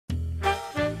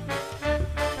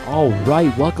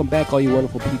Alright, welcome back all you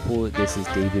wonderful people. This is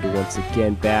David once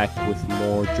again back with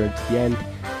more Journey to the End.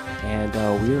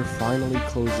 And we are finally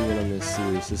closing in on this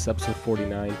series. This is episode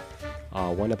 49,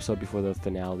 one episode before the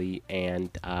finale.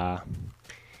 And yeah,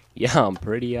 I'm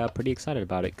pretty excited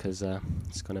about it because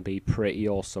it's going to be pretty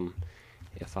awesome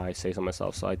if I say so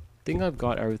myself. So I think I've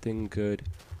got everything good.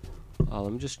 Let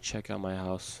me just check out my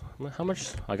house. How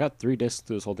much? I got 3 discs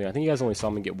through this whole thing. I think you guys only saw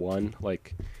me get 1,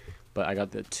 but I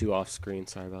got the 2 off screen.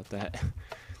 Sorry about that.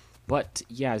 But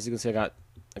yeah, as you can see, I got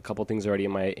a couple things already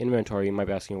in my inventory. You might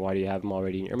be asking, why do you have them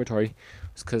already in your inventory?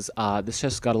 It's because this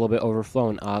chest got a little bit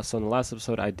overflown. So in the last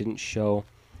episode,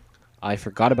 I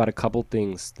forgot about a couple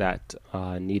things that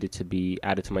needed to be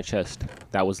added to my chest.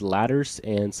 That was ladders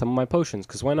and some of my potions.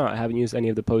 Because why not? I haven't used any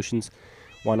of the potions.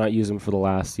 Why not use them for the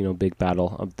last, big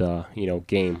battle of the,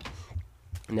 game?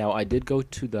 Now, I did go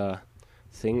to the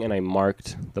thing and I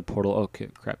marked the portal. Okay,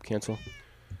 crap, cancel.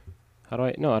 How do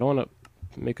I? No, I don't want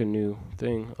to make a new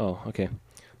thing. Oh, okay.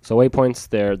 So waypoints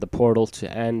there, the portal to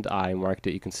end. I marked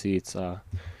it. You can see it's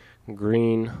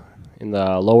green in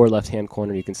the lower left-hand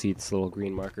corner. You can see this little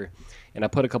green marker, and I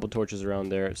put a couple torches around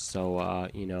there, so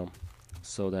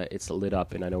so that it's lit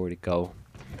up and I know where to go.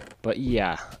 But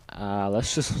yeah,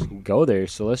 let's just go there.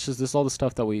 So this is all the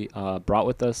stuff that we brought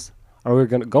with us, or we're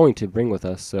going to bring with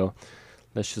us. So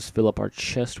let's just fill up our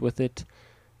chest with it.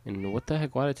 And what the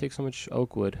heck? Why did I take so much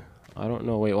oak wood? I don't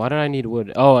know. Wait, why did I need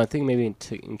wood? Oh, I think maybe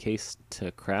in case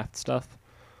to craft stuff.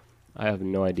 I have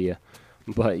no idea.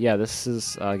 But yeah, this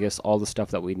is, I guess, all the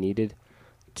stuff that we needed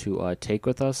to take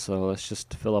with us. So let's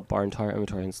just fill up our entire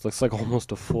inventory. And it looks like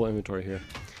almost a full inventory here.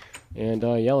 And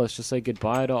yeah, let's just say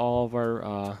goodbye to all of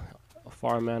our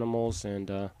farm animals and,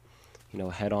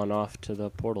 head on off to the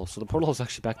portal. So the portal is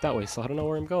actually back that way, so I don't know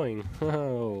where I'm going.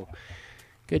 Oh,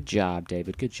 good job,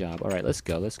 David. Good job. All right, let's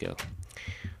go. Let's go.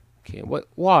 Okay,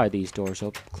 why are these doors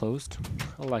closed?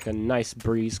 I like a nice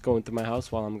breeze going through my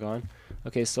house while I'm gone.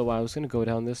 Okay, so I was gonna go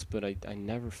down this, but I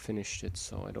never finished it,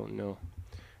 so I don't know.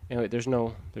 Anyway, there's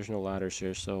no ladders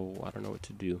here, so I don't know what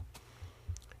to do.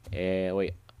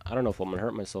 Wait, I don't know if I'm gonna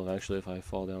hurt myself actually if I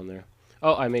fall down there.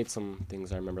 Oh, I made some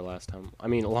things I remember last time. I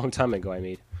mean, a long time ago I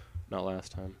made, not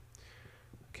last time.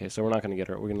 Okay, so we're not gonna get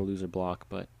hurt. We're gonna lose our block,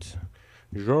 but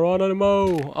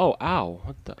Geronimo! Oh, ow!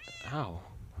 What the? Ow!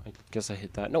 I guess I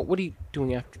hit that. No, what are you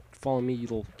doing after following me, you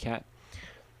little cat?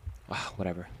 Ah,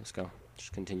 whatever. Let's go.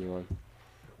 Just continue on.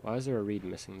 Why is there a reed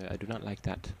missing there? I do not like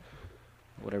that.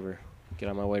 Whatever. Get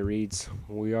out of my way, reeds.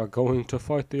 We are going to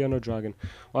fight the Ender Dragon.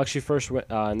 Well, actually, first,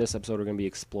 in this episode, we're going to be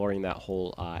exploring that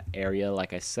whole area,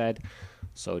 like I said.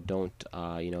 So don't,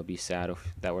 be sad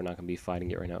that we're not going to be fighting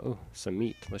it right now. Oh, some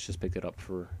meat. Let's just pick it up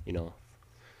for,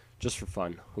 just for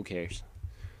fun. Who cares?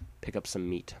 Pick up some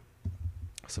meat.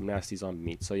 Some nasty zombie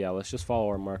meat. So yeah, let's just follow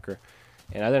our marker.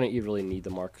 And I didn't even really need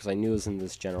the marker because I knew it was in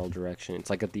this general direction.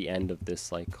 It's like at the end of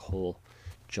this whole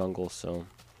jungle. So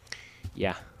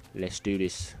yeah, let's do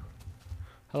this.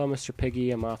 Hello, Mr. Piggy.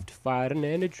 I'm off to fight an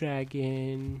Ender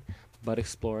Dragon, but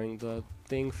exploring the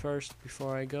thing first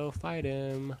before I go fight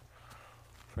him.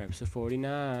 For episode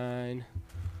 49.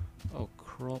 Oh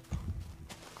crap!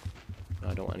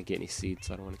 I don't want to get any seeds.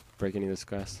 I don't want to break any of this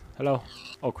grass. Hello.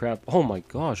 Oh crap! Oh my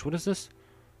gosh! What is this?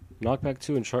 Knockback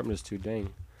 2 and sharpness 2.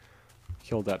 Dang.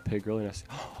 Killed that pig really nice.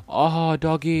 Oh,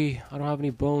 doggy! I don't have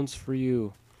any bones for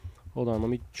you. Hold on,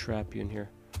 let me trap you in here.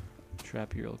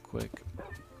 Trap you real quick.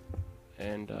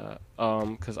 And,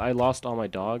 because I lost all my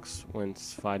dogs when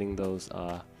fighting those,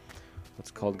 what's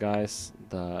it called, guys?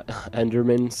 The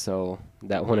Endermen. So,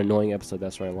 that one annoying episode,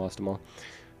 that's where I lost them all.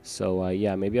 So,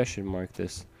 yeah, maybe I should mark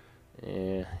this.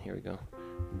 Here we go.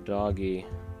 Doggy.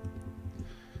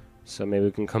 So maybe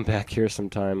we can come back here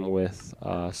sometime with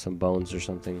some bones or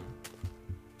something.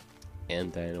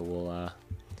 And then we'll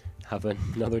have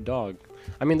another dog.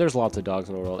 I mean, there's lots of dogs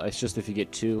in the world. It's just if you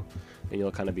get 2, then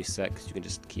you'll kind of be set because you can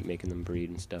just keep making them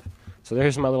breed and stuff. So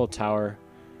there's my little tower.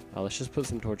 Let's just put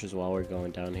some torches while we're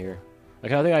going down here. I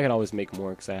think I can always make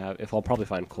more because I'll probably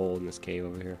find coal in this cave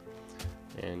over here.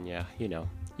 And yeah, you know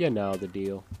the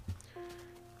deal.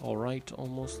 Alright,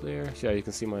 almost there. So yeah, you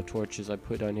can see my torches I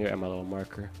put down here and my little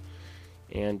marker.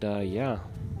 And yeah,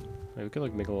 we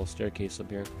could make a little staircase up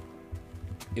here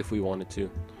if we wanted to.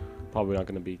 Probably not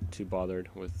going to be too bothered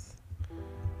with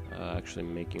actually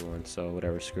making one, so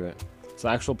whatever, screw it. So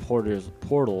the actual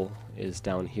portal is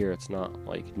down here. It's not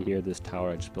near this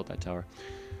tower. I just built that tower.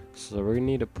 So we're gonna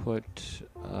need to put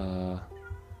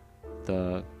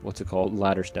the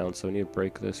ladders down. So we need to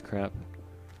break this crap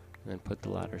and then put the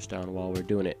ladders down while we're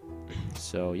doing it.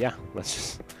 So yeah, let's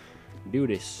just do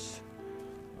this.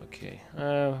 Okay,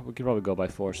 we could probably go by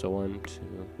 4, so 1,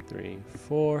 2, 3,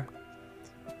 4.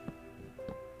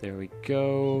 There we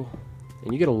go.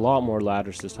 And you get a lot more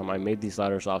ladders this time. I made these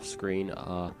ladders off screen.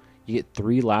 You get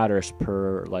 3 ladders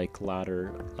per like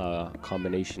ladder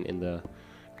combination in the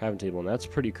crafting table, and that's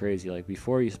pretty crazy. Like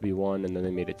before it used to be 1, and then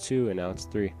they made it 2, and now it's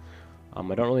 3. I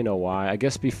don't really know why. I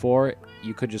guess before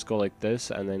you could just go like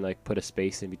this and then like put a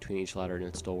space in between each ladder and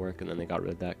it'd still work, and then they got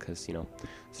rid of that because, you know,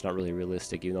 it's not really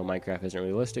realistic. Even though Minecraft isn't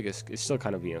realistic, it's still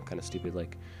kind of, you know, kind of stupid.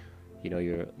 Like, you know,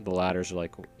 the ladders are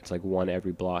like, it's like 1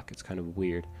 every block. It's kind of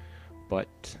weird.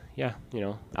 But yeah, you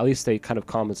know, at least they kind of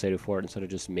compensated for it instead of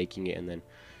just making it and then,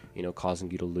 you know,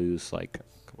 causing you to lose like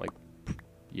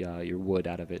yeah, your wood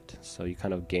out of it. So you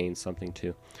kind of gain something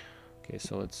too. Okay,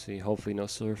 so let's see. Hopefully no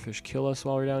silverfish kill us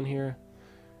while we're down here.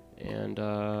 And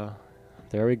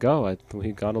there we go.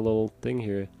 We got a little thing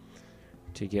here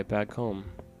to get back home.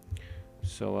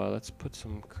 So let's put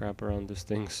some crap around this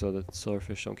thing so that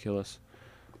silverfish don't kill us.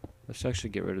 Let's actually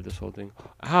get rid of this whole thing.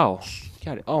 Ow!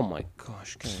 Got it. Oh my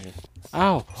gosh, get out of here.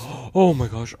 Ow! Oh my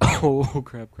gosh. Oh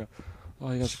crap.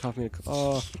 Oh, you guys are coughing me.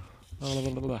 Oh, blah,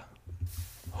 blah, blah, blah.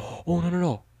 Oh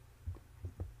no.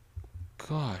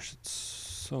 Gosh, it's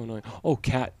so annoying. Oh,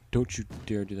 cat, don't you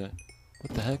dare do that.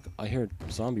 What the heck? I hear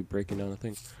a zombie breaking down a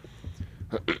thing.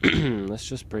 Let's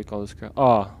just break all this crap.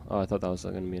 Oh, I thought that was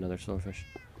going to be another silverfish.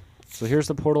 So here's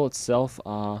the portal itself.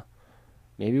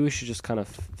 Maybe we should just kind of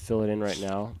fill it in right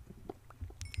now.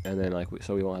 And then, like,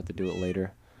 so we won't have to do it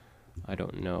later. I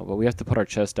don't know. But we have to put our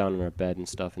chest down in our bed and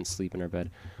stuff and sleep in our bed.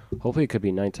 Hopefully it could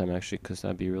be nighttime, actually, because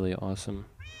that'd be really awesome.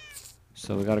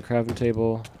 So we got a crafting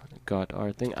table. Got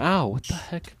our thing. Ow, what the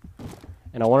heck?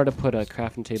 And I wanted to put a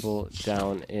crafting table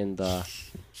down in the...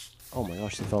 Oh my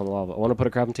gosh, they fell in the lava. I want to put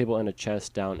a crafting table and a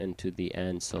chest down into the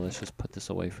end. So let's just put this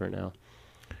away for now.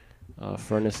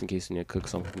 Furnace in case we need to cook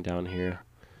something down here.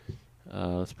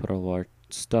 Let's put all of our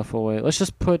stuff away. Let's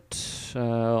just put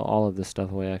all of this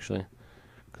stuff away, actually,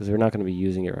 because we're not going to be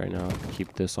using it right now. I'll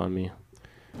keep this on me.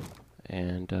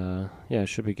 And yeah, it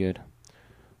should be good.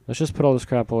 Let's just put all this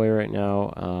crap away right now,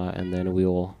 and then we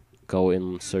will go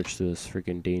and search through this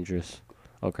freaking dangerous...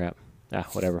 Oh crap. Ah,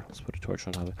 whatever. Let's put a torch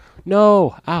on top of it.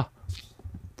 No! Ah!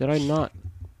 Did I not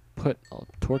put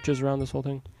torches around this whole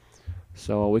thing?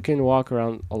 So we can walk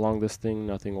around along this thing.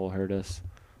 Nothing will hurt us.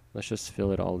 Let's just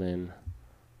fill it all in.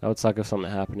 That would suck if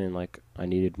something happened and, like, I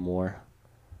needed more.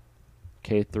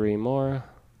 Okay, 3 more.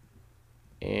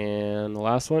 And the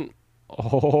last one.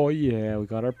 Oh, yeah. We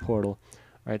got our portal.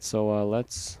 Alright, so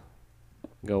let's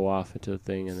go off into the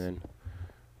thing, and then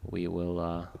we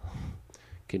will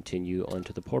continue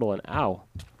onto the portal. And ow!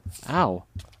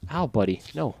 Ow, buddy.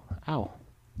 No. Ow.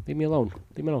 Leave me alone.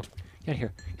 Leave me alone. Get out of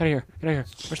here. Get out of here. Get out of here.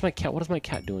 Where's my cat? What is my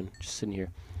cat doing? Just sitting here.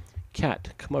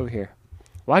 Cat, come over here.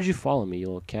 Why'd you follow me, you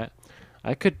little cat?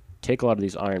 I could take a lot of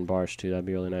these iron bars, too. That'd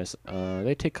be really nice.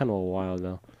 They take kind of a while,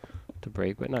 though, to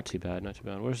break, but not too bad. Not too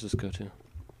bad. Where does this go to?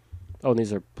 Oh, and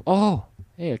these are... Oh!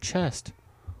 Hey, a chest.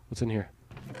 What's in here?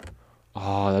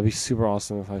 Oh, that'd be super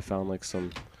awesome if I found, like,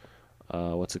 some...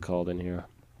 what's it called in here?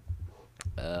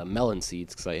 Melon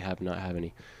seeds, because I have not have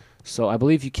any. So I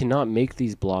believe you cannot make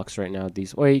these blocks right now.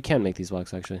 Oh, yeah, you can make these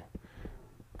blocks, actually.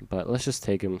 But let's just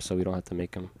take them so we don't have to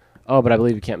make them. Oh, but I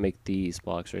believe you can't make these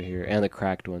blocks right here. And the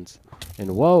cracked ones.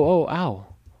 And whoa, oh, ow.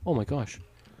 Oh my gosh.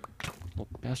 Oh,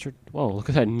 bastard. Whoa, look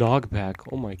at that knockback.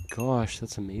 Oh my gosh,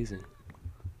 that's amazing.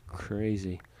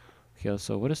 Crazy. Okay,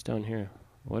 so what is down here?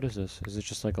 What is this? Is it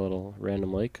just like a little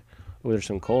random lake? Oh, there's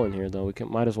some coal in here, though. We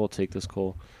might as well take this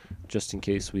coal just in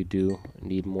case we do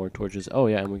need more torches. Oh,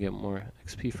 yeah, and we get more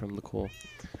XP from the coal.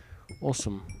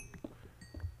 Awesome.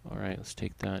 Alright, let's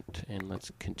take that and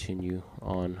let's continue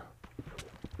on.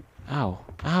 Ow.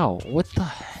 Ow. What the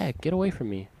heck? Get away from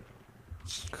me.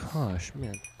 Gosh,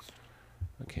 man.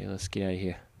 Okay, let's get out of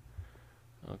here.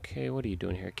 Okay, what are you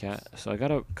doing here, cat? So I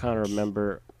gotta kind of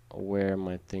remember where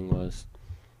my thing was.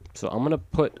 So I'm gonna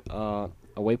put a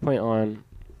waypoint on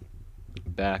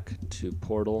back to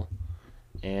portal,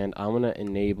 and I'm gonna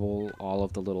enable all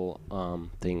of the little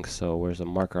things. So where's the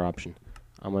marker option?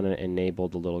 I'm gonna enable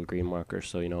the little green marker,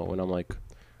 so you know when I'm like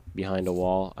behind a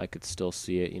wall, I could still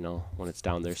see it, you know, when it's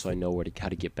down there, so I know how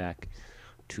to get back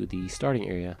to the starting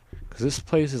area. Because this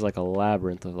place is like a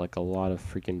labyrinth of like a lot of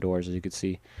freaking doors, as you can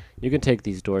see. You can take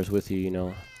these doors with you, you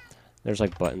know. There's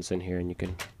like buttons in here, and you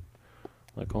can,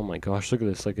 like, oh my gosh, look at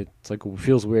this. Like it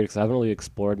feels weird because I haven't really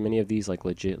explored many of these like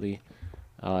legitly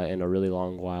in a really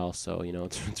long while. So you know,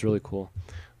 it's really cool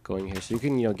going here. So you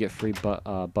can, you know, get free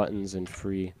buttons and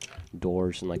free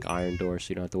doors and like iron doors,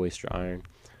 so you don't have to waste your iron.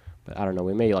 But I don't know,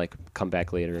 we may like come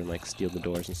back later and like steal the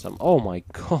doors and stuff. Oh my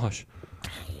gosh.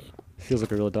 Feels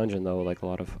like a real dungeon though, like a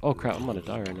lot of... Oh crap, I'm gonna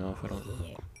die right now if I don't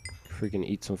freaking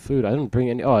eat some food. I didn't bring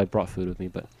any. Oh, I brought food with me,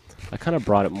 but I kind of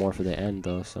brought it more for the end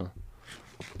though. So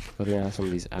we're gonna have some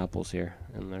of these apples here,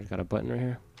 and there's got a button right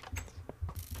here.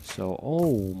 So,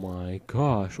 oh my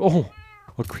gosh! Oh,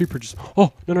 a creeper just.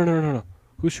 Oh, no, no, no, no, no!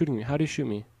 Who's shooting me? How do you shoot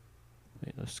me?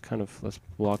 Wait, let's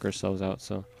block ourselves out.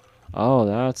 So, oh,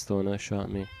 that's the one that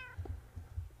shot me.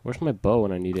 Where's my bow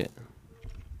when I need it?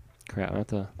 Crap! I have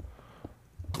to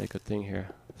make a thing here.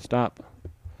 Stop.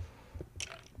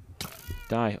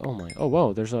 Die. Oh my. Oh,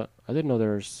 whoa. There's a. I didn't know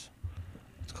there's.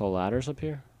 It's called ladders up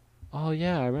here. Oh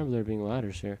yeah, I remember there being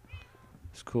ladders here.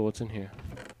 It's cool. What's in here?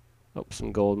 Oh,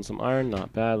 some gold and some iron.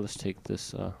 Not bad. Let's take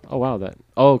this. Oh wow, that.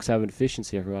 Oh, because I have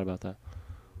efficiency. I forgot about that.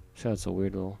 So that's a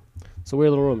weird little. It's a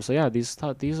weird little room. So yeah, these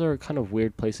are kind of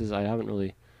weird places. I haven't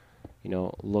really,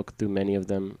 looked through many of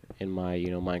them in my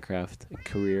Minecraft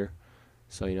career.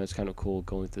 So it's kind of cool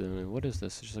going through them. And what is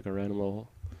this? It's just like a random little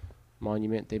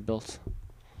monument they built.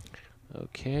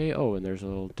 Okay. Oh, and there's a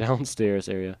little downstairs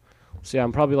area. So yeah,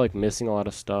 I'm probably like missing a lot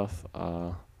of stuff.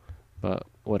 But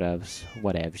whatevs,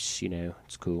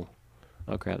 it's cool.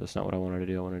 Oh crap, that's not what I wanted to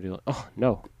do. I wanted to do. Oh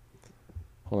no.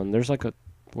 Hold on. There's like a.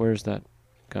 Where's that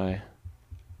guy?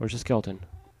 Where's the skeleton?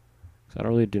 So I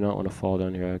really do not want to fall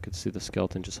down here. I could see the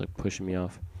skeleton just like pushing me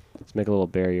off. Let's make a little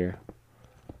barrier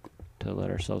to let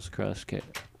ourselves cross. Okay.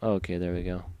 Okay, there we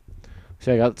go.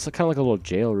 So I got it's kind of like a little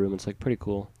jail room. It's like pretty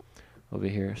cool over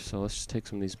here. So let's just take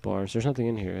some of these bars. There's nothing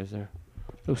in here, is there?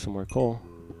 Oh, some more coal.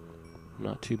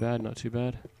 Not too bad, not too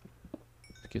bad.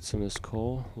 Let's get some of this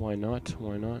coal. Why not?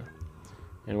 Why not?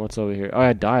 And what's over here? Oh,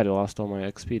 I died. I lost all my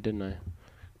XP, didn't I? I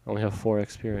only have 4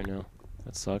 XP right now.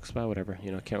 That sucks, but whatever.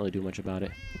 Can't really do much about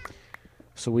it.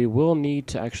 So we will need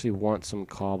to actually want some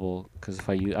cobble, because if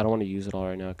I don't want to use it all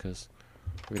right now, because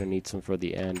we're going to need some for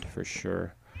the end for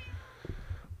sure.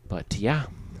 But yeah,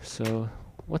 so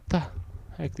what the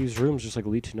heck? These rooms just like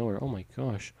lead to nowhere. Oh my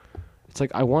gosh. It's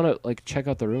like I want to like check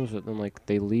out the rooms, but then like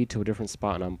they lead to a different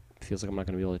spot, and feels like I'm not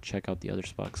going to be able to check out the other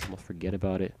spot because I'm going to forget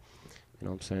about it. You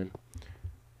know what I'm saying?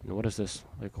 And what is this?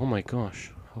 Like, oh my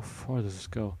gosh, how far does this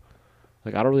go?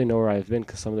 Like, I don't really know where I've been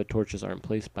because some of the torches aren't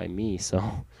placed by me,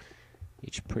 so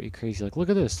it's pretty crazy. Like, look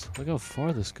at this. Look how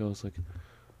far this goes. Like,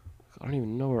 I don't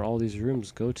even know where all these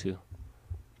rooms go to.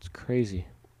 It's crazy.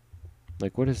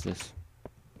 Like, what is this?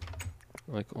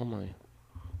 Like, oh my.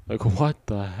 Like, what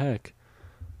the heck?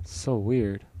 It's so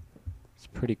weird. It's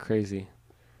pretty crazy.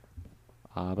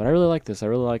 But I really like this. I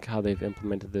really like how they've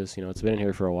implemented this. It's been in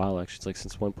here for a while, actually. It's like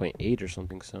since 1.8 or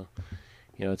something, so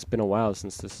it's been a while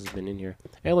since this has been in here.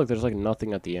 Hey, look, there's like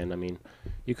nothing at the end. I mean,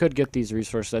 you could get these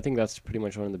resources. I think that's pretty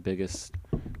much one of the biggest,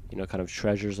 kind of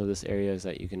treasures of this area is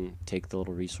that you can take the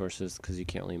little resources because you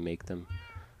can't really make them.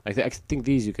 I think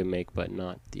these you can make, but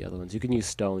not the other ones. You can use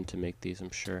stone to make these,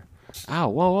 I'm sure. Ow,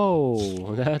 whoa,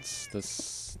 whoa! That's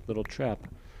this little trap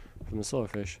from the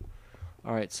silverfish.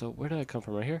 Alright, so where did I come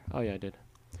from? Right here? Oh, yeah, I did.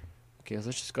 Okay, so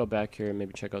let's just go back here and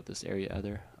maybe check out this area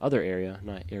other area,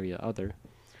 not area other.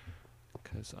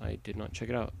 Because I did not check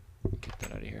it out. Get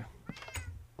that out of here.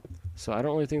 So I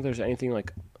don't really think there's anything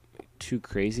like too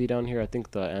crazy down here. I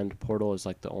think the end portal is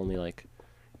like the only like,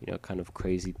 kind of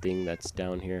crazy thing that's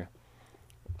down here.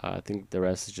 I think the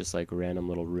rest is just like random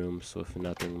little rooms with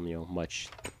nothing, much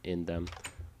in them.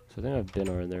 So I think I've been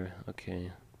over there.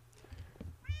 Okay.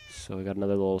 So we got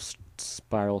another little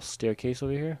spiral staircase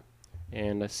over here.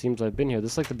 And it seems I've been here.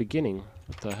 This is like the beginning.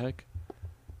 What the heck?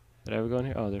 Did I ever go in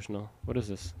here? Oh, there's no. What is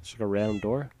this? It's like a random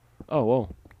door? Oh,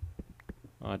 whoa.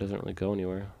 Oh, it doesn't really go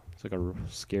anywhere. It's like a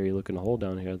scary looking hole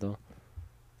down here, though.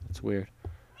 That's weird.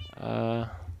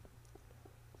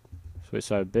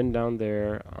 So I've been down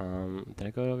there. Did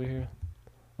I go over here?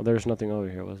 Well, there's nothing over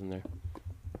here, wasn't there?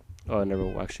 Oh, I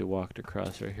never actually walked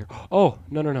across right here. Oh,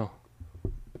 no, no, no.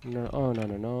 No, oh, no,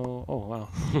 no, no. Oh, wow.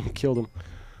 Killed him.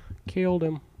 Killed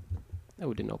him. Oh,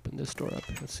 we didn't open this door up.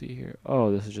 Let's see here.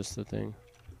 Oh, this is just the thing.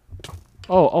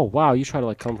 Oh, oh, wow. You try to,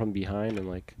 like, come from behind and,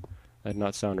 like, that did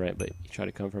not sound right, but you try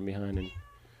to come from behind and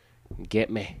get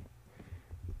me.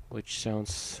 Which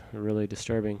sounds really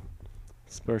disturbing.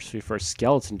 Especially for a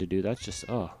skeleton to do. That's just,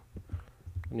 oh.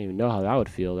 I don't even know how that would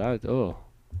feel. That, oh.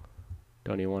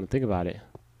 Don't even want to think about it.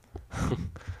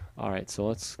 Alright, so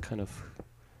let's kind of,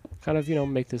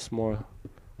 make this more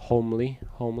homely,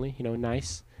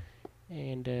 nice.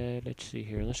 And, let's see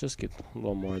here. Let's just get a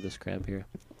little more of this crap here.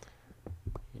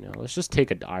 Let's just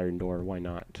take an iron door. Why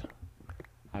not?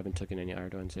 I haven't taken any iron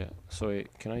doors yet. So wait,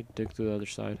 can I dig through the other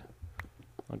side?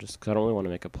 Cause I don't really want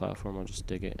to make a platform. I'll just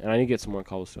dig it. And I need to get some more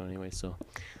cobblestone anyway, so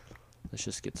let's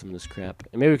just get some of this crap.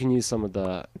 And maybe we can use some of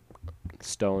the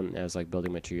stone as, like,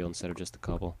 building material instead of just the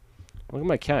cobble. Look at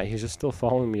my cat. He's just still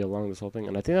following me along this whole thing.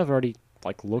 And I think I've already,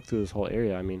 like, looked through this whole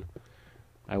area. I mean,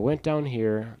 I went down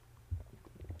here.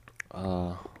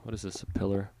 What is this? A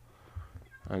pillar?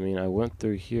 I mean, I went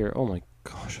through here. Oh my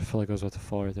gosh, I feel like I was about to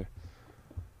fall right there.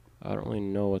 I don't really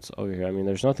know what's over here. I mean,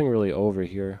 there's nothing really over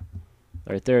here.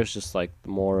 Right there is just like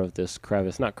more of this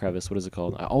crevice. Not crevice, what is it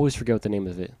called? I always forget what the name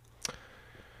of it.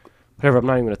 Whatever, I'm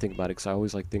not even going to think about it because I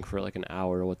always like think for like an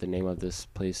hour what the name of this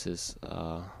place is.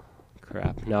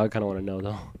 Crap. Now I kind of want to know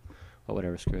though. But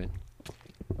whatever, screw it.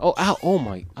 Oh, ow! Oh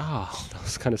my! Ah, that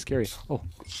was kind of scary. Oh,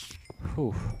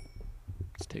 whew.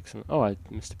 Let's take some. Oh, I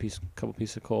missed a couple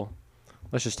pieces of coal.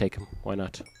 Let's just take them. Why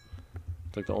not?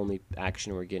 It's like the only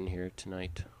action we're getting here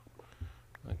tonight.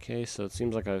 Okay, so it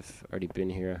seems like I've already been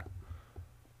here.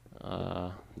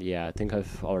 Yeah, I think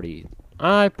I've already.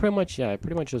 I pretty much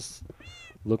just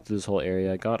looked through this whole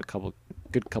area. I got a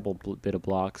good couple bit of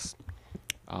blocks.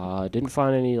 Didn't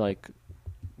find any like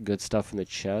good stuff in the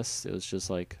chest. It was just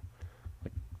like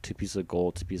 2 pieces of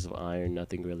gold, 2 pieces of iron,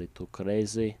 nothing really too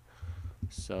crazy.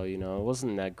 So, you know, it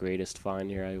wasn't that greatest find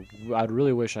here. I'd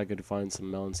really wish I could find some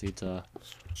melon seeds. I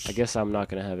guess I'm not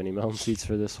going to have any melon seeds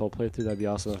for this whole playthrough. That'd be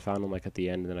awesome if I found them like at the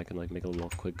end, and then I can like make a little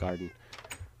quick garden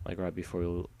like right before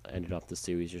we ended off the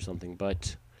series or something.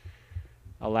 But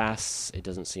alas, it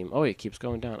doesn't seem. Oh, wait, it keeps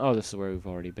going down. Oh, this is where we've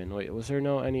already been. Wait, was there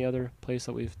any other place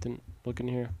that we've didn't look in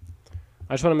here?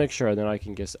 I just want to make sure, then I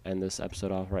can just end this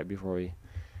episode off right before we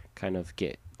kind of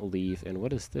leave. And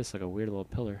what is this? Like a weird little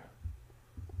pillar.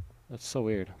 That's so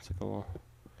weird. It's like a little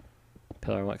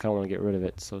pillar. I kind of want to get rid of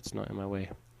it so it's not in my way.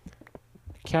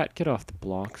 Cat, get off the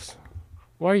blocks.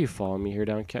 Why are you following me here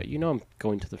down, Cat? You know I'm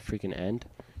going to the freaking end.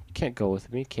 You can't go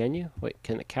with me, can you? Wait,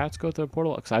 can the cats go through the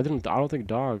portal? Because I don't think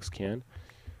dogs can.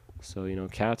 So, you know,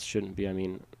 cats shouldn't be, I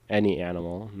mean, any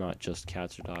animal, not just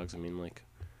cats or dogs. I mean, like,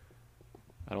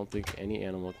 I don't think any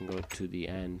animal can go to the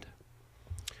end.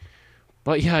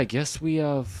 But yeah, I guess we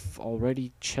have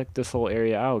already checked this whole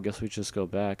area out. I guess we just go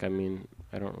back. I mean,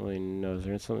 I don't really know. Is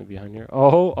there something behind here?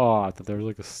 Oh, I thought there was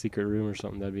like a secret room or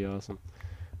something. That'd be awesome.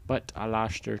 But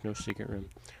alas, there's no secret room.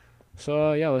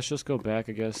 So yeah, let's just go back,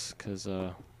 I guess, because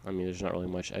I mean, there's not really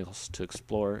much else to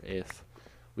explore if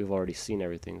we've already seen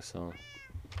everything. So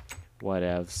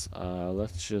whatevs.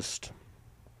 Let's just.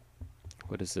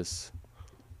 What is this?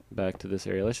 Back to this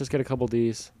area. Let's just get a couple of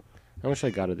these. How much I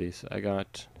got of these? I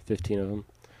got 15 of them.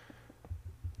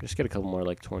 Just get a couple more,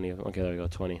 like 20 of them. Okay, there we go,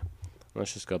 20.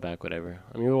 Let's just go back, whatever.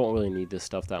 I mean, we won't really need this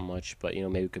stuff that much, but, you know,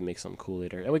 maybe we can make something cool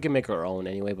later. And we can make our own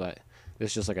anyway, but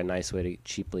this is just like a nice way to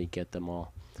cheaply get them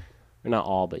all. Or not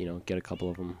all, but, you know, get a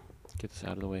couple of them. Get this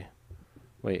out of the way.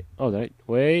 Wait, oh,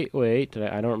 wait,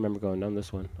 I don't remember going down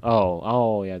this one.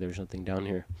 Oh, yeah, there's nothing down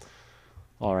here.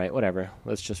 Alright, whatever.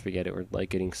 Let's just forget it. We're, like,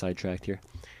 getting sidetracked here.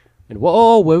 And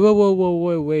whoa, wait.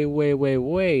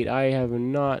 I have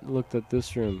not looked at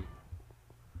this room.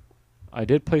 I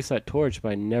did place that torch,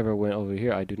 but I never went over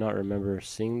here. I do not remember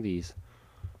seeing these.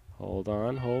 Hold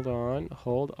on.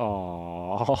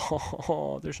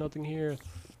 Oh, there's nothing here.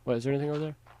 What, is there anything over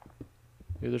there?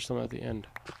 Maybe there's something at the end.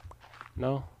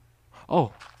 No?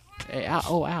 Oh. Hey,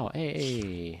 ow.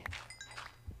 Hey.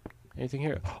 Anything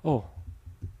here? Oh,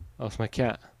 it's my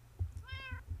cat.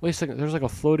 Wait a second, there's a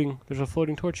floating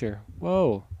torch here.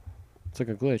 Whoa. It's like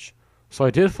a glitch. So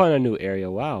I did find a new area,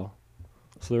 wow.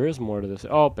 So there is more to this.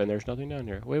 Oh, and there's nothing down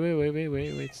here. Wait,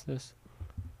 it's this.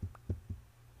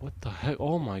 What the heck?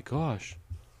 Oh my gosh.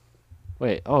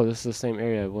 Wait, this is the same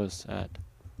area I was at.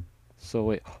 So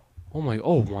wait, oh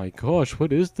my gosh,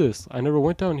 what is this? I never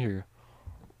went down here.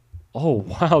 Oh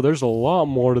wow, there's a lot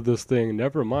more to this thing.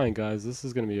 Never mind, guys, this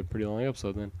is gonna be a pretty long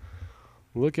episode then.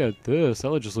 Look at this.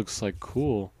 That just looks like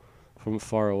cool from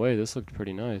far away. This looked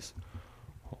pretty nice.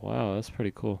 Wow, that's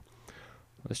pretty cool.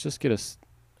 Let's just get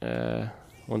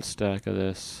one stack of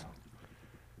this.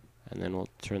 And then we'll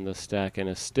turn the stack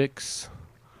into sticks.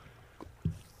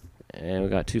 And we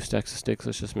got 2 stacks of sticks.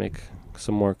 Let's just make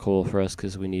some more coal for us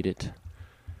because we need it.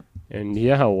 And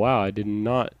yeah, wow, I did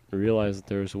not realize that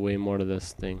there was way more to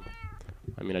this thing.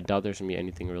 I mean, I doubt there's going to be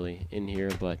anything really in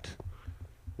here, but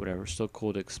whatever, still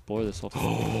cool to explore this whole.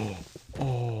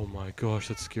 Oh my gosh,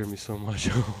 that scared me so much.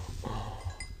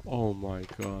 Oh my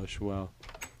gosh, wow.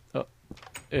 Oh,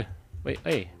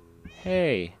 wait,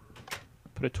 hey,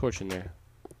 put a torch in there.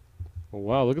 Oh,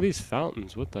 wow, look at these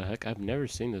fountains. What the heck? I've never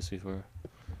seen this before.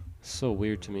 It's so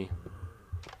weird to me.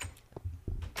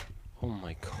 Oh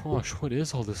my gosh, what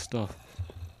is all this stuff?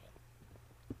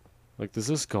 Like, does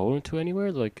this go into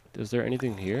anywhere? Like, is there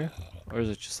anything here? Or is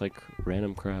it just like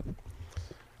random crap?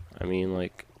 I mean,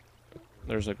 like,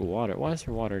 there's like water. Why is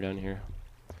there water down here?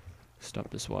 Stop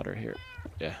this water here.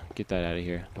 Yeah, get that out of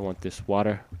here. Don't want this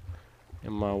water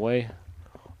in my way.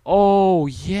 Oh,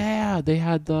 yeah, they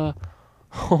had the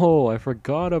Oh, I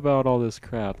forgot about all this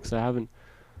crap because I haven't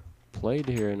played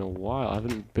here in a while. I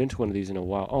haven't been to one of these in a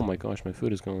while. Oh my gosh, my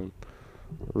food is going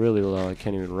really low. I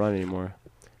can't even run anymore.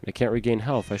 I can't regain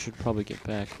health. I should probably get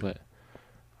back, but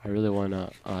I really want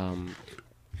to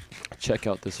check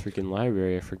out this freaking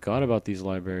library. I forgot about these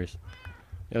libraries.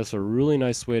 Yeah, it's a really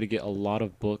nice way to get a lot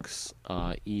of books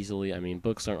easily. I mean,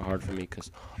 books aren't hard for me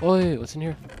because... Oh, wait, what's in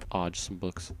here? Oh, just some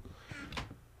books.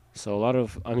 So a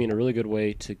really good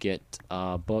way to get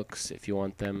books if you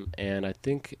want them. And I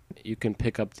think you can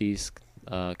pick up these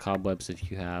cobwebs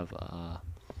if you have,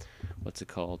 what's it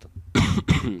called?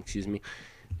 Excuse me.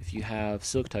 If you have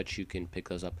Silk Touch, you can pick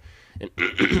those up.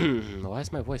 And why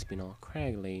is my voice being all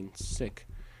craggly and sick?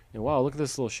 And wow, look at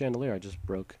this little chandelier I just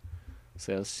broke.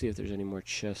 So let's see if there's any more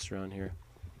chests around here.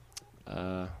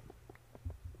 I'm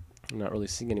not really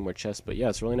seeing any more chests, but yeah,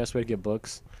 it's a really nice way to get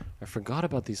books. I forgot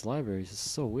about these libraries. It's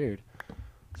so weird.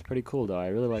 It's pretty cool though. I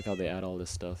really like how they add all this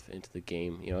stuff into the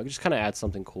game. You know, it just kind of adds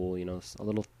something cool. You know, a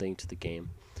little thing to the game.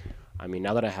 I mean,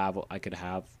 now that I could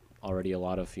have already a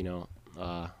lot of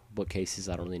bookcases.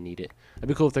 I don't really need it. It'd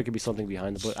be cool if there could be something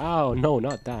behind the book. Oh no,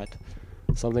 not that.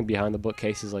 Something behind the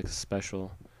bookcases, like a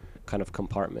special kind of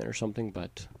compartment or something.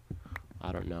 But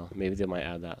I don't know. Maybe they might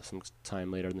add that some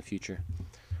time later in the future.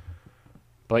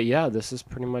 But yeah, this is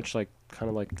pretty much like kind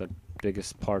of like the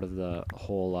biggest part of the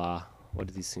whole what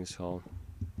are these things called?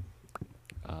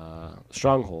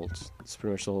 Strongholds. It's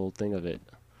pretty much the whole thing of it.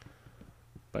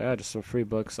 But yeah, just some free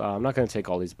books. I'm not gonna take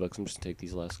all these books. I'm just gonna take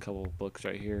these last couple of books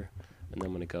right here, and then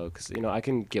I'm gonna go because you know I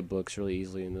can get books really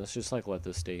easily, and let's just like let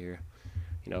this stay here.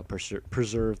 You know,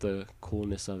 preserve the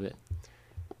coolness of it.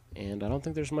 And I don't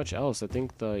think there's much else. I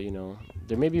think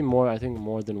there may be more. I think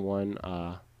more than one.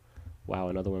 Wow,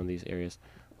 another one of these areas.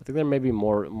 I think there may be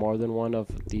more than one of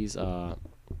these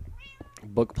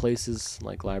book places,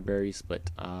 like libraries, but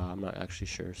I'm not actually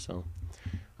sure. So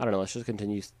I don't know. Let's just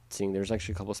continue seeing. There's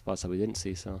actually a couple spots that we didn't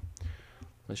see, so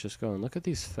let's just go and look at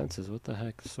these fences. What the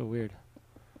heck? It's so weird.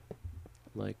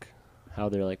 Like how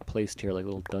they're like placed here, like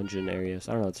little dungeon areas.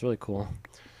 I don't know. It's really cool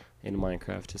in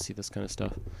Minecraft to see this kind of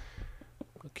stuff.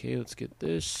 Okay, let's get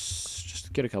this.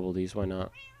 Just get a couple of these. Why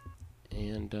not?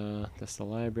 And that's the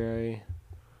library.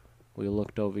 We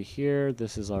looked over here.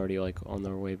 This is already like on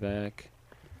our way back.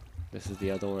 This is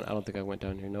the other one. I don't think I went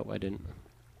down here. Nope, I didn't.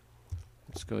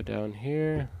 Let's go down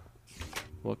here.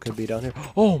 What could be down here?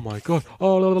 Oh my god!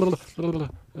 Oh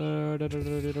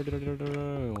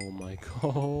my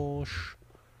gosh!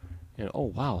 And oh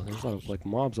wow, there's a lot of like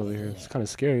mobs over here. It's kind of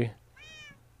scary.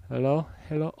 Hello?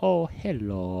 Hello? Oh,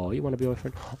 hello. You want to be my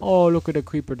friend? Oh, look at the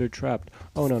creeper. They're trapped.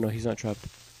 Oh no, no, he's not trapped.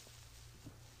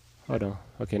 Oh no.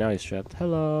 Okay, now he's trapped.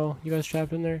 Hello. You guys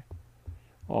trapped in there?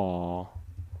 Aw.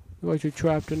 You guys are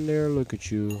trapped in there? Look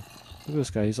at you. Look at this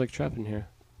guy. He's like trapped in here.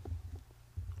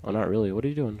 Oh, not really. What are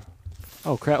you doing?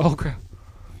 Oh, crap. Oh, crap.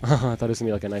 I thought it was going to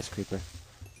be like a nice creeper.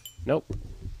 Nope.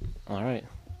 Alright.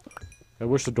 I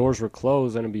wish the doors were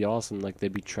closed. Then it'd be awesome. Like,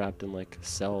 they'd be trapped in, like,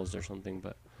 cells or something.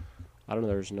 But I don't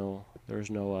know. There's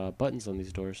no buttons on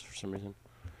these doors for some reason.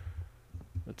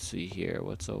 Let's see here.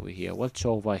 What's over here? What's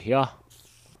over here?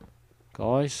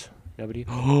 Guys, nobody.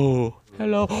 Oh,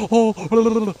 hello.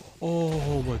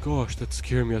 Oh my gosh, that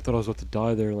scared me. I thought I was about to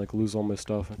die there and like lose all my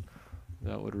stuff. And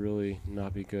that would really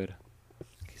not be good.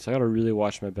 Okay, so I gotta really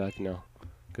watch my back now,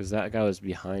 because that guy was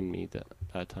behind me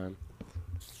that time.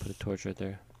 Put a torch right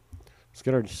there. Let's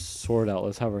get our sword out.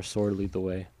 Let's have our sword lead the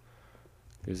way,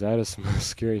 because that is some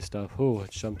scary stuff. Oh, I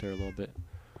jumped there a little bit.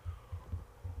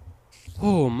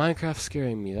 Oh, Minecraft's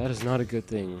scaring me. That is not a good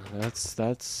thing. That's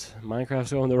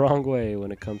Minecraft's going the wrong way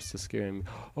when it comes to scaring me.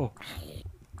 Oh,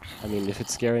 I mean, if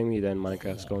it's scaring me, then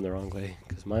Minecraft's going the wrong way,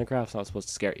 because Minecraft's not supposed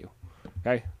to scare you.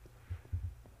 Okay?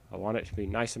 I want it to be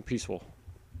nice and peaceful.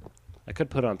 I could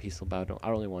put it on peaceful, but I don't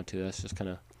really want to. That's just kind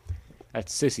of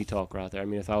that's sissy talk right there. I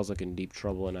mean, if I was like in deep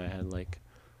trouble and I had like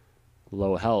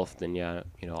low health, then yeah,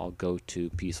 you know, I'll go to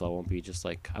peaceful. I won't be just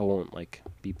like I won't like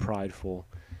be prideful.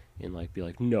 And like be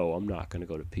like, no, I'm not gonna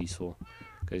go to peaceful,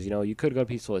 because you know you could go to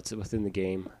peaceful. It's within the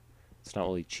game. It's not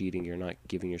really cheating. You're not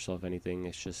giving yourself anything.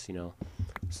 It's just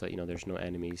so you know there's no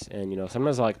enemies. And you know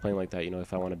sometimes I like playing like that. You know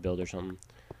if I want to build or something,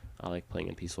 I like playing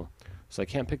in peaceful. So I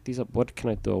can't pick these up. What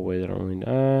can I throw away that I don't really?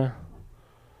 I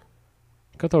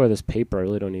could throw away this paper. I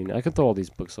really don't need. I could throw all these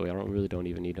books away. I don't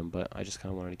even need them, but I just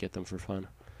kind of wanted to get them for fun.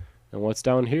 And what's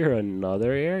down here?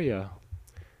 Another area.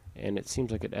 And it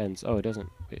seems like it ends. Oh, it doesn't.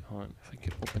 Wait, hold on. If I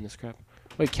could open this crap.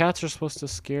 Wait, cats are supposed to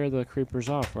scare the creepers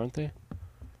off, aren't they?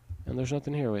 And there's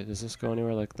nothing here. Wait, does this go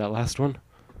anywhere like that last one?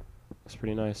 That's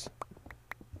pretty nice.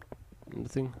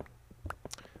 Nothing.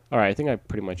 Alright, I think I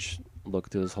pretty much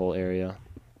looked through this whole area.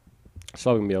 It's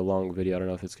probably gonna be a long video. I don't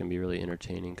know if it's gonna be really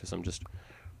entertaining because I'm just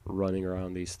running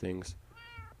around these things.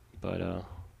 But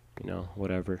you know,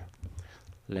 whatever.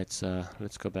 Let's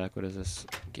go back. What is this?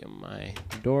 Get my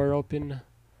door open,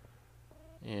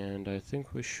 and I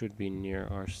think we should be near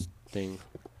our thing.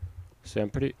 So I'm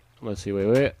pretty. Let's see.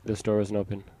 Wait. This door isn't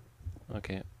open.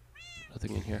 Okay,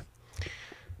 nothing in here.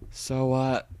 So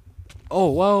oh,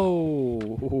 whoa!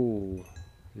 Ooh.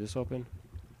 Is this open?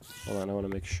 Hold on, I want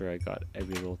to make sure I got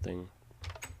every little thing.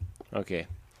 Okay.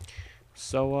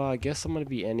 So I guess I'm gonna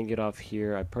be ending it off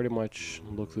here. I pretty much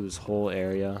looked through this whole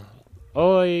area.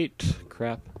 Oh wait,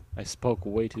 crap! I spoke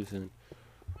way too soon.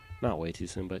 Not way too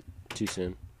soon, but too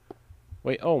soon.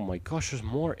 Wait, oh my gosh, there's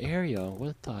more area.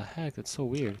 What the heck? That's so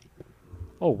weird.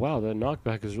 Oh wow, that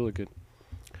knockback is really good.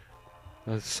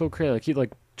 That's so crazy. I keep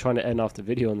like trying to end off the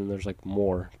video, and then there's like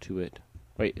more to it.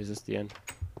 Wait, is this the end?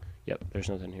 Yep, there's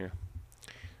nothing here.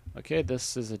 Okay,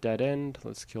 this is a dead end.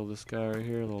 Let's kill this guy right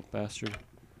here, little bastard.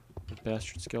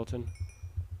 Bastard skeleton.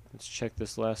 Let's check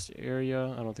this last area.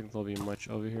 I don't think there'll be much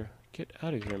over here. Get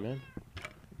out of here, man.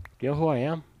 You know who I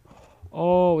am?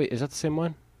 Oh, wait, is that the same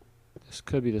one? This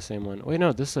could be the same one. Wait,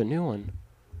 no, this is a new one.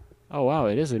 Oh, wow,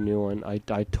 it is a new one.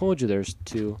 I told you there's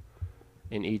two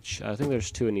in each. I think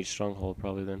there's two in each stronghold,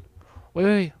 probably then.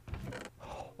 Wait.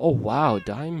 Oh, wow,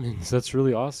 diamonds. That's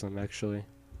really awesome, actually.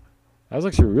 That was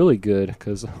actually really good,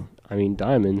 because, I mean,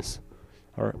 diamonds.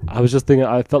 Or I was just thinking,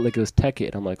 I felt like it was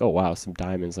Tekkit. I'm like, oh wow, some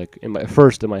diamonds. Like in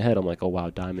my head, I'm like, oh wow,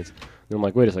 diamonds. Then I'm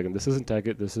like, wait a second, this isn't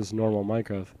Tekkit. This is normal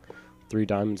Minecraft. 3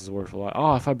 diamonds is worth a lot.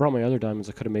 Oh, if I brought my other diamonds,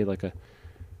 I could have made like a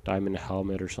diamond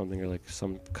helmet or something, or like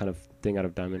some kind of thing out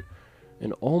of diamond.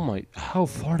 And oh my, how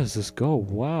far does this go?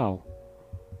 Wow,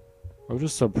 I'm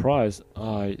just surprised.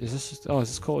 Is this just? Oh, is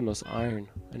this coal? No, it's iron.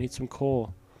 I need some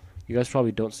coal. You guys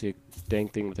probably don't see a dang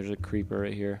thing, but there's a creeper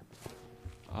right here.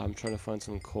 I'm trying to find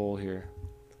some coal here.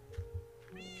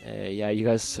 Yeah, you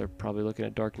guys are probably looking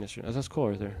at darkness. Oh, that's coal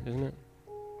right there, isn't it?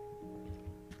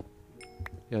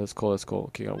 Yeah, that's coal, that's coal.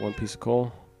 Okay, got 1 piece of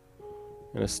coal.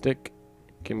 And a stick.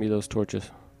 Give me those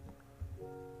torches.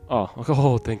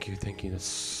 Oh, thank you.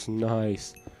 That's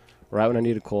nice. Right when I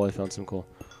needed coal, I found some coal.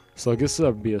 So I guess that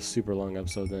would be a super long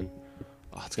episode then.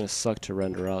 Oh, it's gonna suck to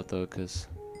render out though, because,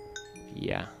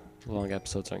 yeah, long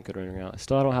episodes aren't good rendering out.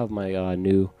 Still, I don't have my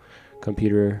new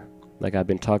computer like I've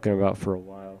been talking about for a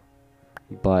while.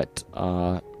 But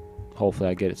hopefully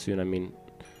I get it soon. I mean,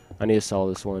 I need to sell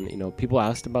this one. You know, people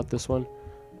asked about this one,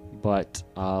 but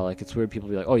like it's weird. People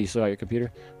be like, "Oh, you still got your computer?"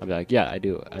 I'll be like, "Yeah, I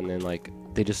do." And then like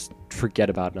they just forget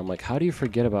about it. And I'm like, "How do you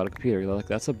forget about a computer?" Like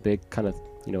that's a big kind of,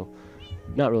 you know,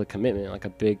 not really commitment, like a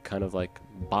big kind of like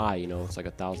buy. You know, it's like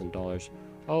 $1,000.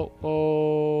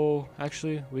 Oh,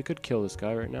 actually, we could kill this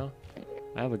guy right now.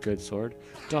 I have a good sword.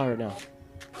 Die right now.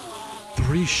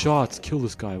 3 shots, kill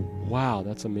this guy. Wow,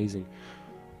 that's amazing.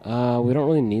 We don't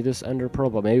really need this ender pearl,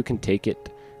 but maybe we can take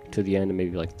it to the end and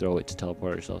maybe like throw it to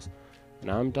teleport ourselves.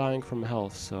 Now I'm dying from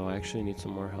health, so I actually need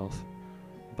some more health.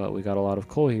 But we got a lot of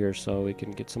coal here, so we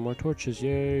can get some more torches.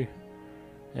 Yay!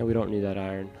 And we don't need that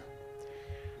iron.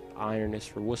 Iron is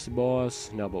for wussy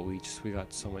boss. No, but we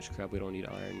got so much crap. We don't need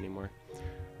iron anymore.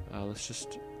 Let's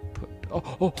just put.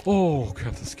 Oh!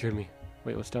 Crap! That scared me.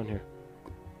 Wait, what's down here?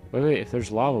 Wait. If there's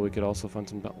lava, we could also find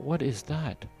some. What is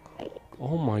that?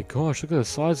 Oh my gosh, look at the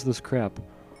size of this crap.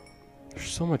 There's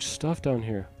so much stuff down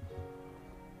here.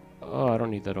 Oh, I don't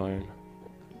need that iron.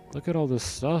 Look at all this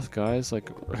stuff, guys,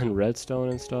 like, and redstone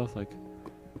and stuff, like,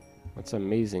 that's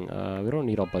amazing. We don't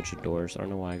need a bunch of doors. I don't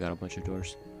know why I got a bunch of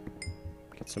doors.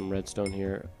 Get some redstone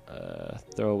here.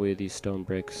 Throw away these stone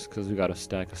bricks, because we got a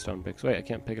stack of stone bricks. Wait, I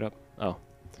can't pick it up. Oh,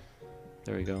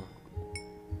 there we go.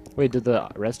 Wait, did the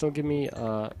redstone give me,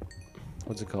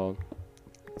 what's it called?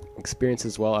 Experience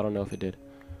as well? I don't know if it did.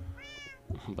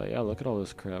 But yeah, look at all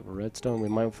this crap. Redstone, we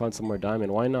might find some more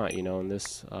diamond. Why not? You know, in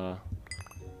this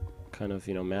kind of,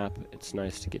 you know, map, it's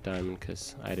nice to get diamond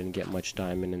because I didn't get much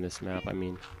diamond in this map. I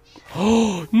mean,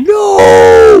 oh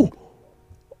no!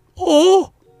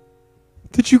 Oh,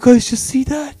 did you guys just see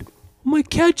that? My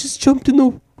cat just jumped in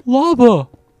the lava.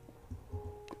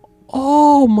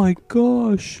 Oh my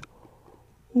gosh!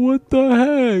 What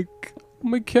the heck?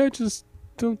 My cat just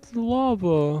dumped the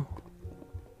lava.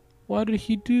 Why did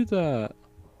he do that?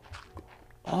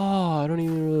 Oh, I don't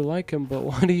even really like him, but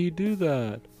why did he do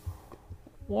that?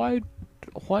 Why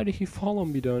did he follow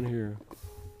me down here?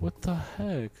 What the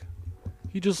heck?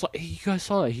 He just like, you guys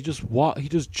saw that? He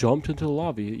just jumped into the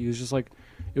lava. He was just like,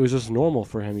 it was just normal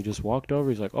for him. He just walked over.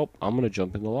 He's like, oh, I'm gonna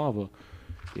jump in the lava.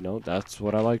 You know, that's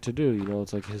what I like to do. You know,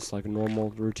 it's like his like normal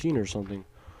routine or something.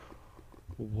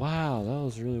 Wow, that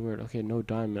was really weird. Okay, no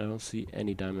diamond. I don't see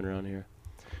any diamond around here.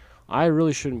 I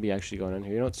really shouldn't be actually going in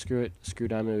here. You know what? Screw it. Screw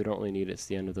diamond. We don't really need it. It's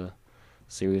the end of the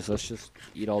series. Let's just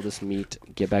eat all this meat,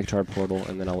 get back to our portal,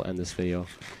 and then I'll end this video.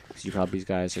 Because you probably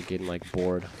guys are getting like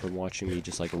bored from watching me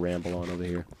just like ramble on over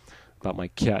here about my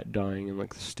cat dying and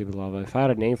like the stupid lava. If I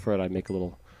had a name for it, I'd make a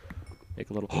little.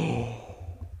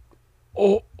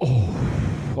 Oh.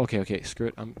 Okay. Screw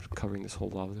it. I'm covering this whole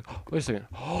lava. Wait a second.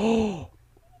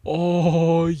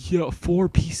 Oh yeah, 4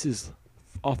 pieces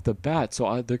off the bat.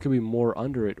 So there could be more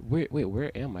under it. Wait.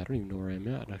 Where am I? I don't even know where I'm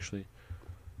at. Actually,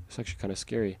 it's actually kind of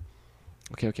scary.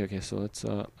 Okay. So let's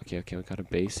okay. We got a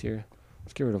base here.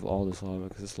 Let's get rid of all this lava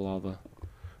because this lava.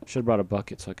 Should have brought a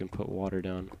bucket so I can put water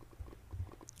down.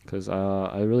 Because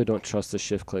I really don't trust the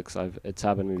shift clicks. It's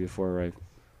happened to me before where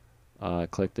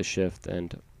I've clicked the shift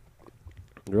and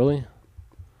really,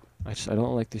 I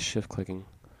don't like this shift clicking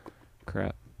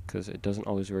crap because it doesn't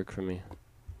always work for me.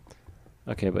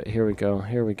 Okay, but here we go.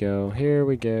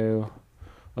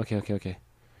 Okay,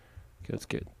 let's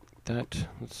get that.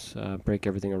 Let's break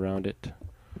everything around it.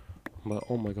 But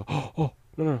oh my god. Oh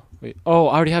no. Wait. Oh,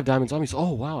 I already have diamonds on me. So,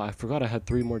 oh wow, I forgot I had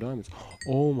 3 more diamonds.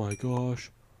 Oh my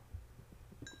gosh.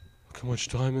 Look how much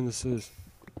diamond this is.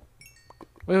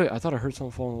 Wait, I thought I heard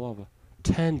something fall in the lava.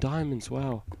 10 diamonds,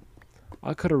 wow.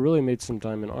 I could have really made some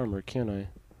diamond armor, can't I?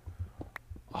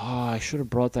 I should have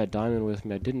brought that diamond with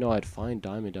me. I didn't know I'd find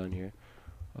diamond down here.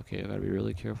 Okay, I gotta be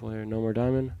really careful here. No more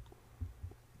diamond.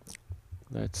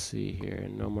 Let's see here.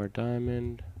 No more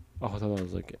diamond. Oh, I thought that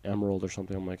was like emerald or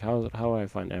something. I'm like, how do I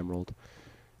find emerald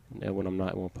when I'm not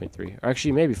at 1.3? Or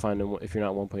actually, maybe find them if you're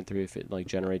not 1.3 if it like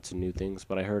generates new things.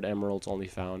 But I heard emeralds only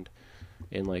found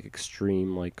in like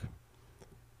extreme like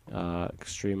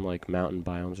mountain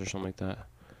biomes or something like that.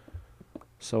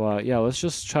 So yeah, let's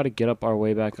just try to get up our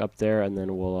way back up there, and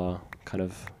then we'll kind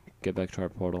of get back to our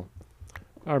portal.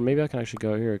 Or maybe I can actually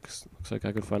go here, because looks like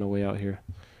I could find a way out here.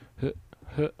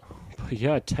 But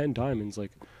yeah, 10 diamonds,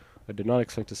 like, I did not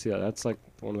expect to see that. That's like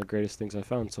one of the greatest things I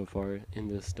found so far in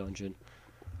this dungeon.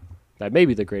 That may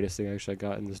be the greatest thing actually I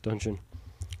got in this dungeon.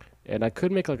 And I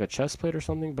could make like a chest plate or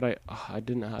something, but I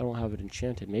don't have it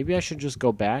enchanted. Maybe I should just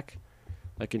go back,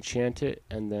 like enchant it,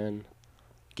 and then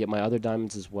get my other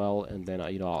diamonds as well, and then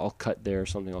you know, I'll cut there or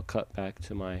something. I'll cut back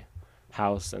to my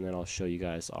house, and then I'll show you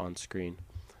guys on screen.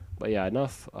 But yeah,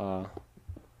 enough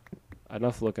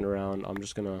looking around. I'm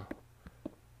just gonna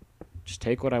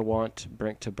take what I want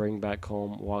to bring back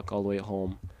home, walk all the way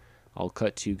home. I'll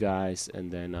cut to you guys, and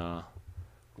then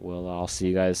I'll see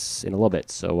you guys in a little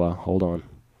bit. So hold on.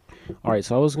 All right,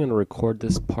 so I was gonna record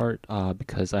this part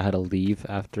because I had to leave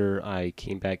after I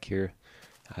came back here.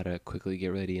 I had to quickly get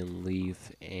ready and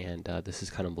leave, and this is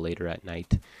kind of later at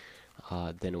night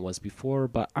than it was before,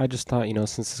 but I just thought, you know,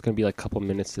 since it's going to be like a couple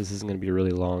minutes, this isn't going to be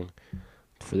really long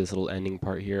for this little ending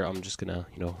part here. I'm just going to,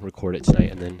 you know, record it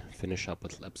tonight and then finish up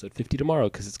with episode 50 tomorrow,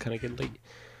 because it's kind of getting late.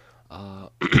 Or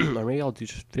maybe I'll do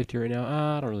just 50 right now.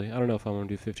 I don't know if I want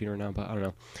to do 50 right now, but I don't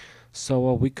know.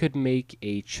 So we could make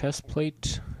a chest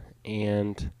plate,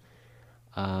 and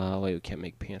wait, we can't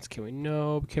make pants, can we?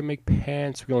 No, we can't make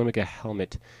pants. We can only make a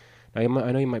helmet. Now,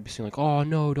 I know you might be saying like, oh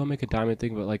no, don't make a diamond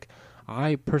thing, but like,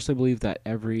 I personally believe that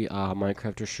every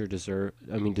Minecrafter sure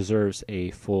deserves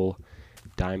a full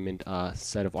diamond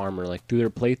set of armor. Like through their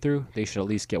playthrough, they should at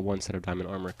least get 1 set of diamond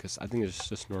armor, because I think it's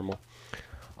just normal.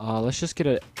 Let's just get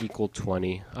it equal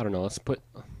 20. I don't know. Let's put,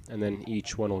 and then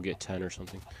each one will get 10 or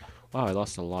something. Wow, I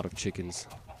lost a lot of chickens.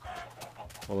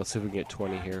 Well, let's see if we can get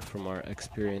 20 here from our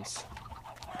experience.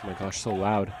 Oh my gosh, so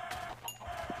loud.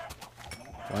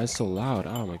 Why is it so loud?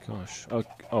 Oh my gosh. Oh,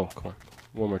 come on.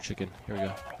 One more chicken. Here we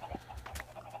go.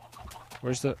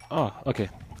 Where's the... Oh, okay.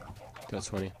 That's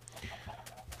funny.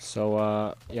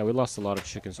 So, yeah, we lost a lot of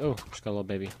chickens. Oh, just got a little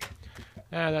baby.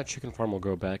 That chicken farm will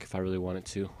grow back if I really wanted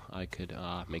to. I could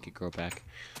make it grow back.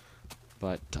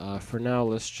 But for now,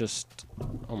 let's just...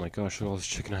 Oh my gosh, look at all this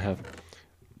chicken I have.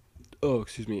 Oh,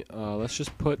 excuse me. Let's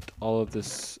just put all of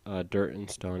this dirt and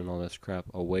stone and all this crap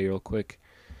away real quick,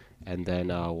 and then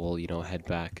we'll, you know, head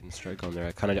back and start going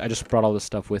there. I just brought all this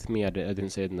stuff with me. I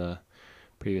didn't say it in the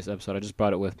previous episode. I just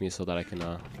brought it with me so that I can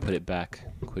put it back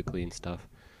quickly and stuff.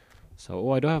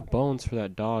 So, I do have bones for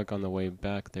that dog on the way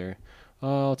back there.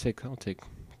 I'll take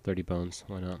 30 bones.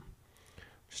 Why not?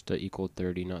 Just to equal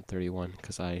 30, not 31,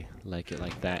 because I like it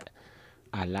like that.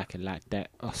 I like it like that.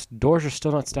 Doors are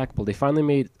still not stackable. They finally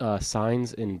made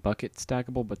signs in bucket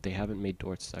stackable, but they haven't made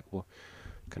doors stackable.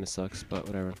 Kind of sucks, but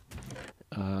whatever.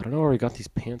 I don't know where we got these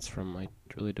pants from. I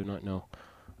really do not know.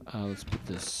 Let's put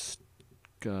this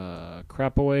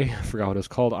crap away. I forgot what it was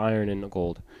called. Iron and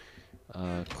gold.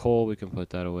 Coal, we can put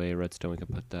that away. Redstone, we can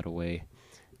put that away.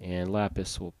 And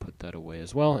lapis, we'll put that away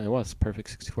as well. And what's perfect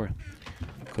 64.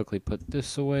 Quickly put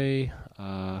this away.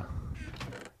 And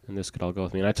this could all go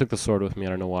with me. And I took the sword with me. I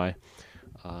don't know why.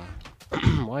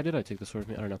 Why did I take the sword with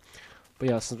me? I don't know. But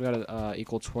yeah, since we got an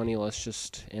equal 20, let's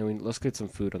just... And let's get some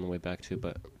food on the way back too,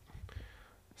 but...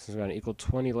 Since we got an equal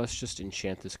 20, let's just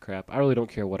enchant this crap. I really don't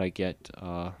care what I get.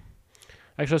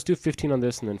 Actually, let's do 15 on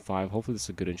this and then 5. Hopefully this is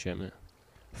a good enchantment.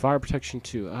 Fire protection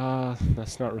 2.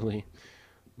 That's not really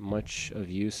much of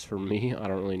use for me. I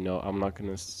don't really know. I'm not going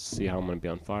to see how I'm going to be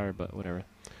on fire, but whatever.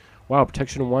 Wow,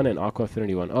 protection 1 and aqua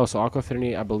affinity 1. Oh, so aqua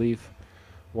affinity, I believe...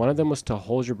 One of them was to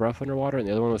hold your breath underwater, and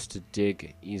the other one was to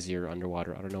dig easier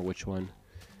underwater. I don't know which one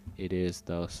it is,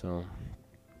 though, so...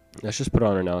 Let's just put it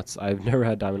on her now. I've never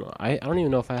had diamond... I don't even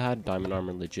know if I had diamond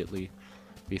armor legitly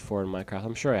before in Minecraft.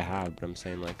 I'm sure I have, but I'm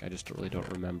saying, like, I just really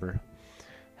don't remember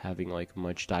having, like,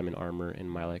 much diamond armor in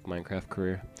my, like, Minecraft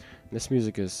career. And this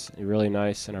music is really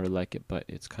nice, and I really like it, but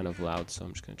it's kind of loud, so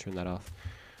I'm just going to turn that off.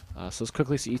 So let's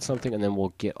quickly eat something, and then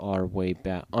we'll get our way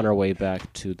back... On our way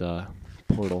back to the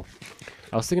portal.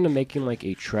 I was thinking of making, like,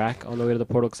 a track on the way to the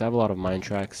portal, because I have a lot of mine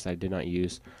tracks I did not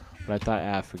use. But I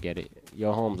thought, forget it.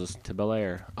 Yo, Holmes, to Bel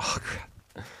Air. Oh, crap.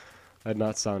 That did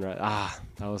not sound right.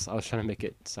 I was trying to make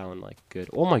it sound, like, good.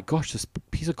 Oh, my gosh, this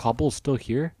piece of cobble is still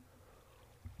here?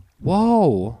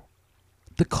 Whoa.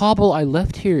 The cobble I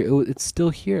left here, it's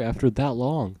still here after that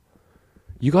long.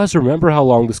 You guys remember how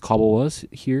long this cobble was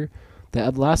here?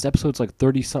 The last episode's, like,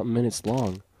 30-something minutes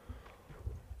long.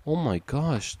 Oh, my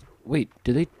gosh. Wait,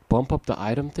 did they bump up the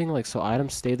item thing? Like, so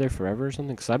items stay there forever or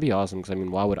something? Because that'd be awesome. Because, I mean,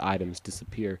 why would items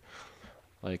disappear?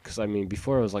 Like, because, I mean,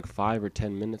 before it was, like, 5 or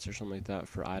 10 minutes or something like that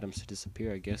for items to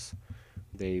disappear, I guess.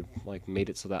 They, like, made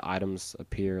it so that items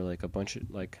appear, like, a bunch of,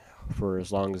 like, for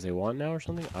as long as they want now or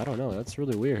something? I don't know. That's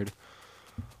really weird.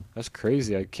 That's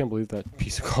crazy. I can't believe that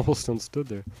piece of cobblestone stood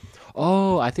there.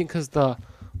 Oh, I think because the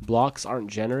blocks aren't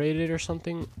generated or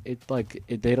something,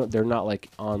 they're not, like,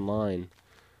 online.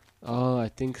 Oh, I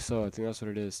think so. I think that's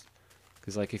what it is.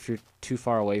 Because, like, if you're too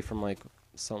far away from, like,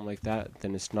 something like that,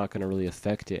 then it's not going to really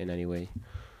affect it in any way.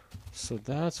 So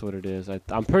that's what it is.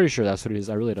 I'm pretty sure that's what it is.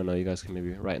 I really don't know. You guys can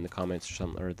maybe write in the comments or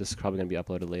something. Or this is probably going to be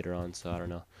uploaded later on, so I don't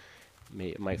know.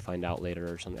 Might find out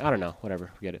later or something. I don't know.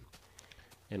 Whatever. Forget it.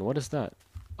 And what is that?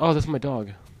 Oh, that's my dog.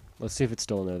 Let's see if it's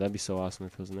still in there. That'd be so awesome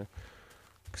if it was in there.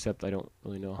 Except I don't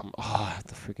really know. Oh, I have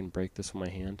to freaking break this with my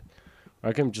hand.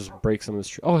 Or I can just break some of this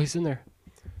tree. Oh, he's in there.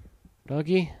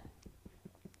 Doggy,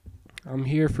 I'm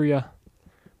here for ya,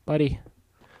 buddy.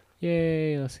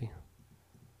 Yay, let's see.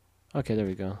 Okay, there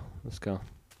we go. Let's go.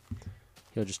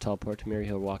 He'll just teleport to me or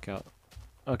he'll walk out.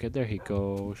 Okay, there he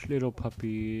goes. Little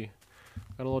puppy.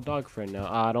 Got a little dog friend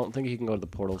now. I don't think he can go to the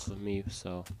portals with me,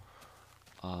 so...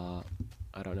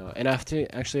 I don't know. And after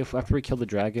we kill the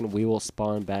dragon, we will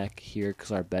spawn back here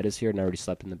because our bed is here, and I already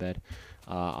slept in the bed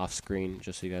off screen,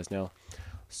 just so you guys know.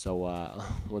 So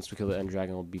once we kill the end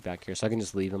dragon, we'll be back here. So I can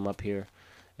just leave him up here,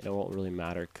 and it won't really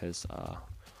matter because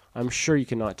I'm sure you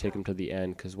cannot take him to the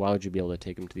end. Because why would you be able to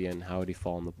take him to the end? How would he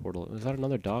fall in the portal? Is that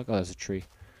another dog? Oh, that's a tree.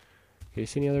 Can you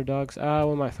see any other dogs?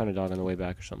 We might find a dog on the way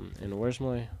back or something. And where's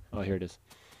my... Oh, here it is.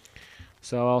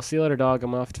 So I'll see you later, dog.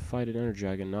 I'm off to fight an ender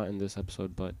dragon. Not in this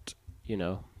episode, but you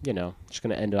know. Just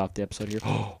gonna end it off the episode here.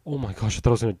 Oh my gosh, I thought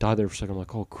I was gonna die there for a second. I'm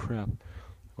like, oh crap.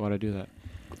 Why'd I do that?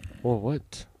 Whoa,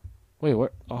 what? Wait,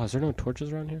 what? Oh, is there no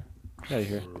torches around here? Get out of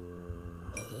here.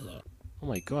 Oh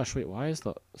my gosh, wait, why is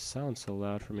the sound so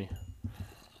loud for me?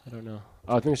 I don't know.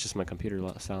 Oh, I think it's just my computer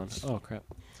sound. Oh, crap.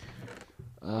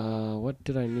 What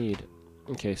did I need?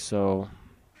 Okay, so...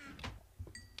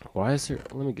 Why is there...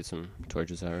 Let me get some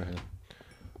torches out of here.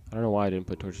 I don't know why I didn't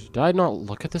put torches. Did I not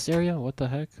look at this area? What the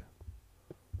heck?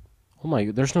 Oh my...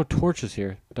 There's no torches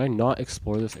here. Did I not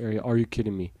explore this area? Are you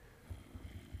kidding me?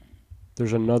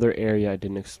 There's another area I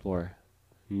didn't explore.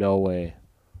 No way.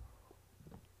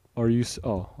 Are you...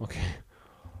 Oh, okay.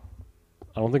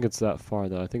 I don't think it's that far,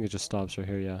 though. I think it just stops right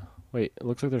here, yeah. Wait, it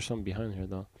looks like there's something behind here,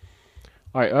 though.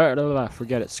 Alright,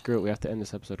 forget it. Screw it. We have to end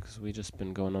this episode because we've just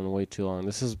been going on way too long.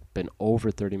 This has been over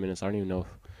 30 minutes. I don't even know if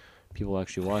people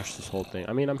actually watch this whole thing.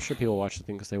 I mean, I'm sure people watch the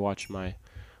thing because they watch my,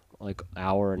 like,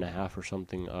 hour and a half or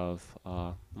something of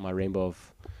my Rainbow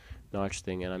of Notch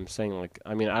thing. And I'm saying, like,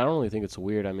 I mean, I don't really think it's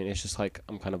weird. I mean, it's just, like,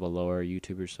 I'm kind of a lower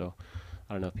YouTuber, so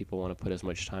I don't know if people want to put as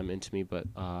much time into me, but,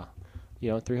 you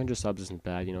know, 300 subs isn't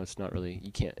bad. You know, it's not really,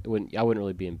 I wouldn't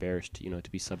really be embarrassed, you know, to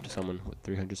be subbed to someone with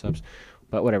 300 subs.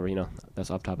 But whatever, you know, that's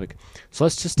off topic. So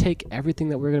let's just take everything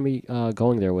that we're going to be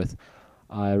going there with.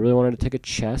 I really wanted to take a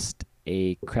chest,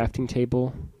 a crafting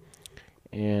table,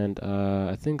 and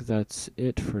I think that's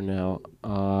it for now.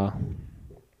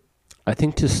 I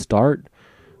think to start,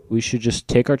 we should just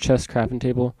take our chest crafting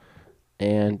table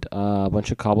and a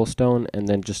bunch of cobblestone, and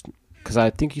then just because I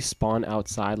think you spawn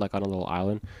outside like on a little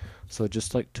island, so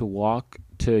just like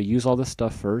to use all this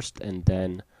stuff first, and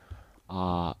then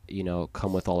you know,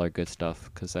 come with all our good stuff,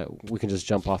 because we can just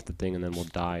jump off the thing and then we'll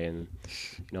die, and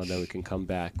you know, then we can come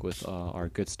back with our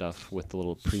good stuff with the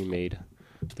little pre-made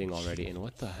thing already. And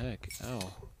what the heck? Ow.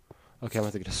 Okay, I'm gonna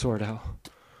have to get a sword out.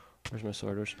 Where's my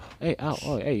sword? Hey, ow.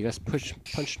 Oh, hey, you guys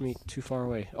punched me too far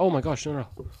away. Oh my gosh, no. I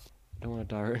don't want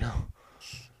to die right now.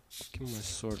 Give me my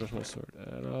sword. Where's my sword?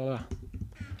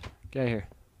 Get out of here.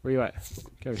 Where you at?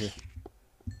 Get over here.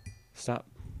 Stop.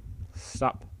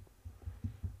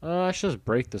 I should just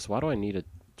break this. Why do I need a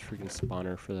freaking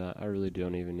spawner for that? I really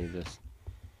don't even need this.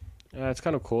 It's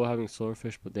kind of cool having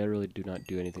silverfish, but they really do not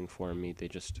do anything for me. They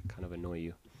just kind of annoy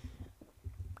you.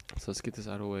 So let's get this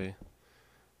out of the way.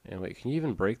 And wait, can you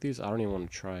even break these? I don't even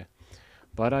want to try.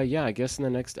 But yeah, I guess in the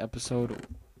next episode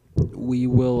we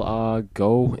will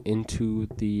go into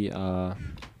the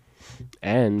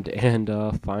end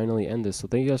and finally end this. So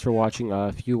thank you guys for watching.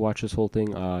 If you watch this whole thing,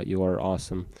 you are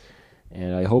awesome.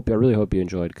 And I really hope you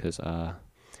enjoyed, because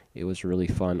it was really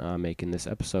fun making this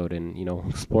episode and, you know,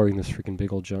 exploring this freaking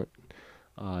big old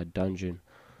dungeon.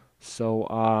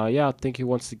 So, yeah, thank you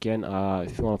once again.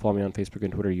 If you want to follow me on Facebook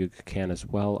and Twitter, you can as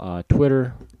well.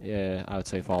 Twitter, yeah, I would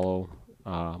say follow.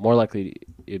 More likely,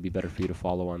 it'd be better for you to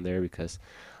follow on there, because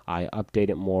I update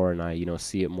it more and I, you know,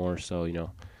 see it more. So, you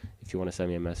know, if you want to send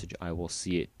me a message, I will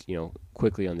see it, you know,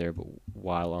 quickly on there. But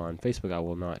while on Facebook, I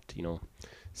will not, you know,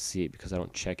 see it, because I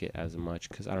don't check it as much,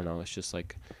 because I don't know, it's just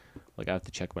like I have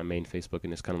to check my main Facebook,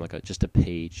 and it's kind of like just a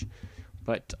page.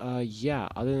 But yeah,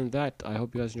 other than that, I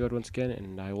hope you guys enjoyed once again,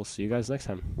 and I will see you guys next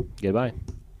time. Goodbye.